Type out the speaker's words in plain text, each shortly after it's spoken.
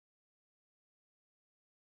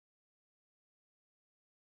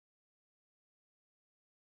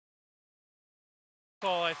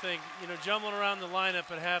Call, I think, jumbling around the lineup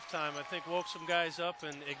at halftime, I think woke some guys up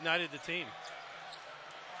and ignited the team.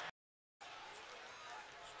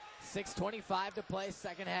 6:25 to play,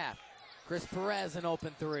 second half. Chris Perez an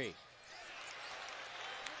open three.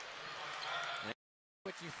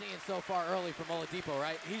 What you're seeing so far early from Oladipo,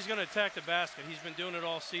 right? He's going to attack the basket. He's been doing it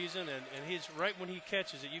all season, and he's right when he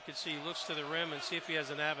catches it, you can see he looks to the rim and see if he has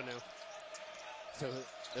an avenue. So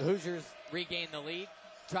the Hoosiers regain the lead.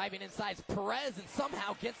 Driving inside Perez and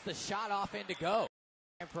somehow gets the shot off in to go.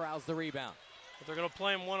 And Perez the rebound. But they're going to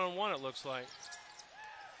play him one-on-one, it looks like.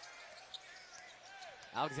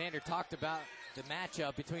 Alexander talked about the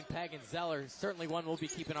matchup between Peg and Zeller. Certainly one we'll be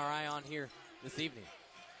keeping our eye on here this evening.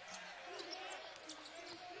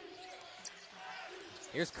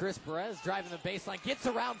 Here's Chris Perez driving the baseline, gets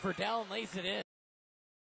around Verdell and lays it in.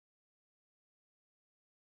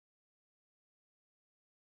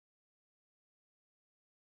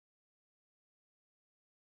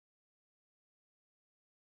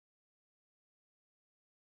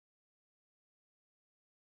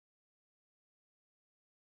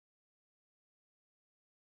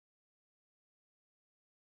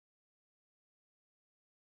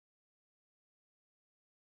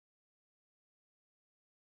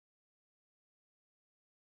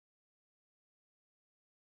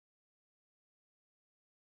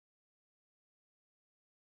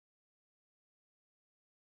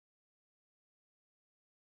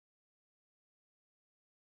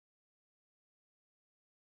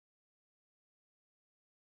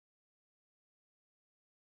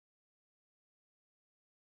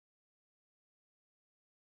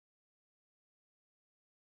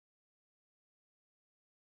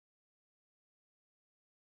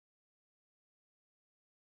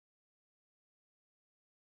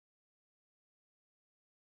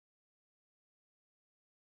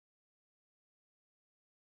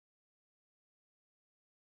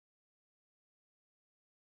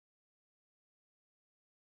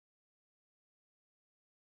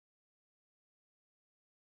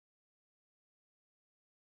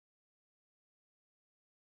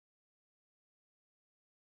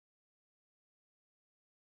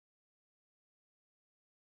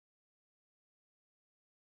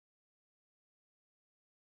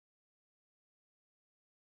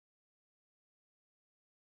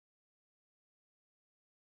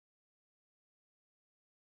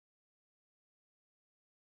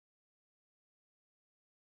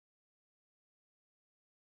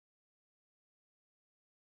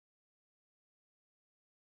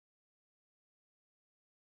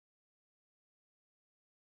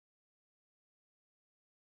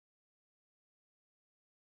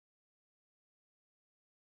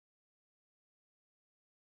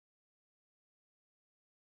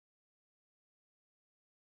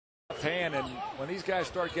 Hand, and when these guys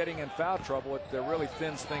start getting in foul trouble, it really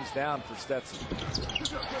thins things down for Stetson.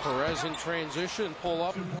 Perez in transition, pull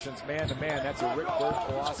up. Man to man, that's a Rick Bird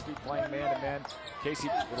philosophy, playing man to man. Casey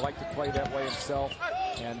would like to play that way himself,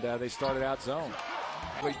 and they started out zone.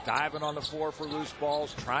 Diving on the floor for loose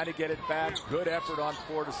balls, trying to get it back. Good effort on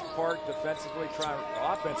Porter's part, offensively,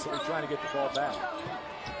 offensively trying to get the ball back.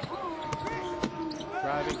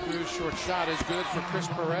 Driving through, short shot is good for Chris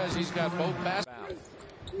Perez. He's got both baskets.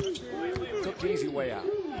 Took the easy way out.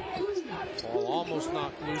 Ball almost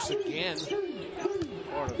knocked loose again.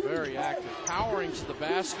 Florida very active. Powering to the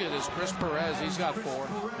basket is Chris Perez. He's got 4.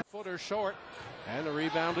 Footer short. And the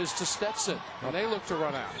rebound is to Stetson. And they look to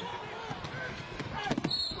run out.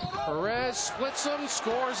 Perez splits them,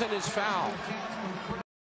 scores, and is fouled.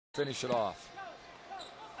 Finish it off.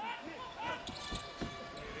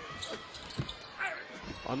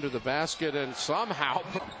 Under the basket, and somehow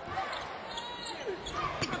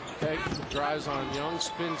Peg drives on Young,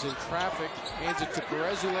 spins in traffic, hands it to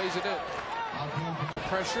Perez, who lays it in.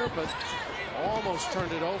 Pressure, but almost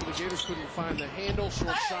turned it over. The Gators couldn't find the handle.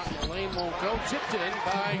 Short shot in the lane won't go. Tipped in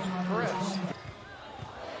by Perez.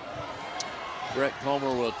 Brett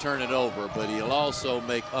Comer will turn it over, but he'll also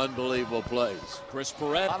make unbelievable plays. Chris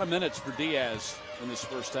Perez. A lot of minutes for Diaz in this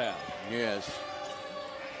first half. Yes.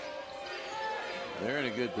 They're in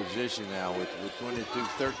a good position now with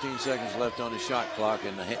 13 seconds left on the shot clock,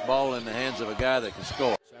 and the ball in the hands of a guy that can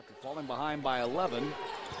score. After falling behind by 11,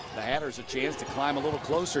 the Hatters a chance to climb a little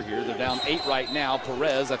closer here. They're down 8 right now.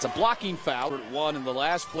 Perez, that's a blocking foul. 1 in the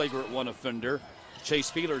last flagrant 1 offender.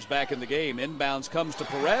 Chase Feeler's back in the game. Inbounds comes to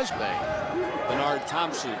Perez. Bernard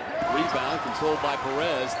Thompson, rebound controlled by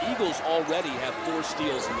Perez. Eagles already have 4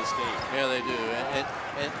 steals in this game. Yeah, they do.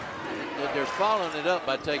 And they're following it up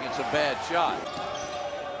by taking some bad shots.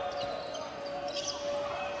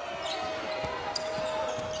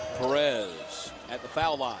 Perez at the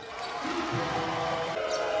foul line.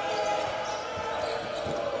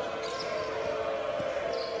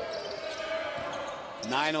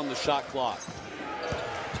 9 on the shot clock.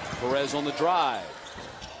 Perez on the drive.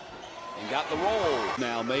 And got the roll.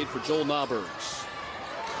 Now made for Joel Naubergs.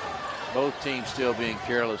 Both teams still being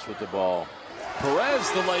careless with the ball.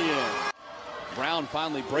 Perez the lay-in. Brown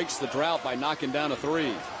finally breaks the drought by knocking down a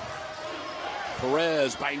 3.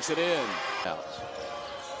 Perez banks it in.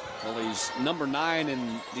 Well, he's number 9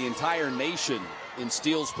 in the entire nation in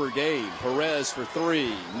steals per game. Perez for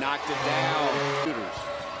 3. Knocked it down.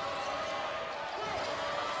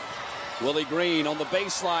 Willie Green on the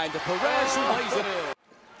baseline to Perez, who lays it in.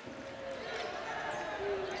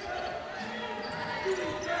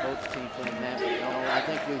 Both teams in the man, but no, I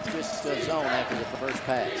think we've just zone after the first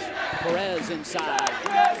pass. Perez inside.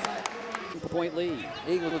 Point lead.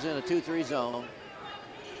 Eagles in a 2-3 zone.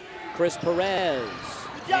 Chris Perez.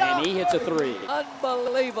 And he hits a 3.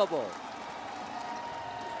 Unbelievable.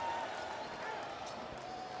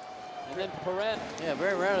 And then Perez. Yeah,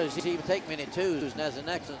 very rarely does he take many twos, and that's an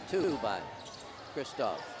excellent 2 by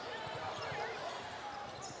Christoph.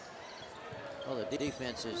 Well, the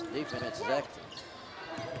defense is excellent.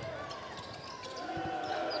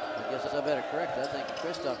 I guess I better correct. I think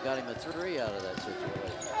Christoph got him a 3 out of that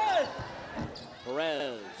situation.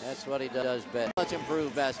 Perez. That's what he does best. Much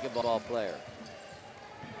improved basketball player.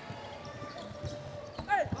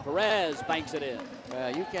 Perez banks it in.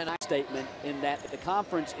 You cannot Statement in that the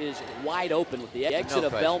conference is wide open with the exit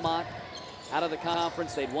of Belmont out of the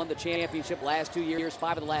conference. They'd won the championship last 2 years,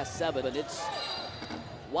 5 of the last 7, and it's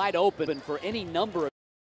wide open for any number of.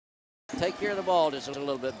 take care of the ball just a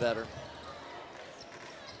little bit better.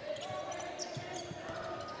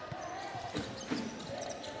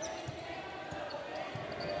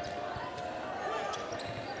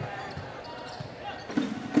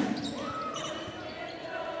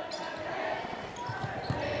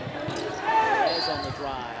 On the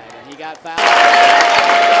drive, and he got fouled.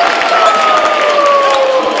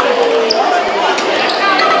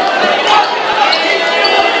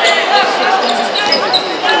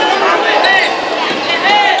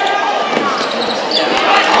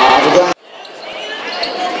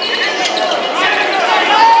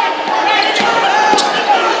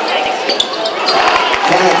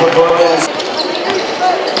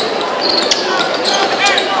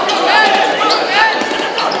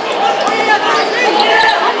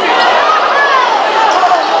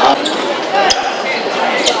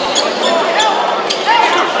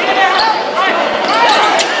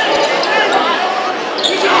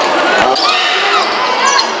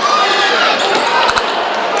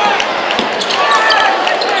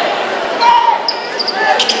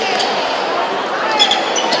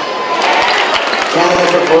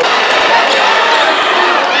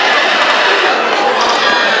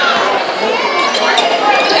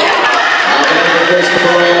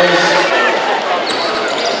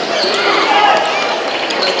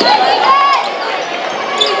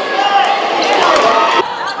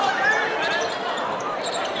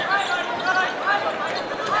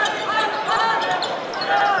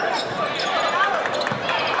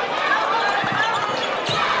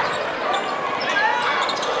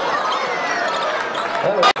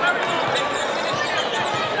 Oh.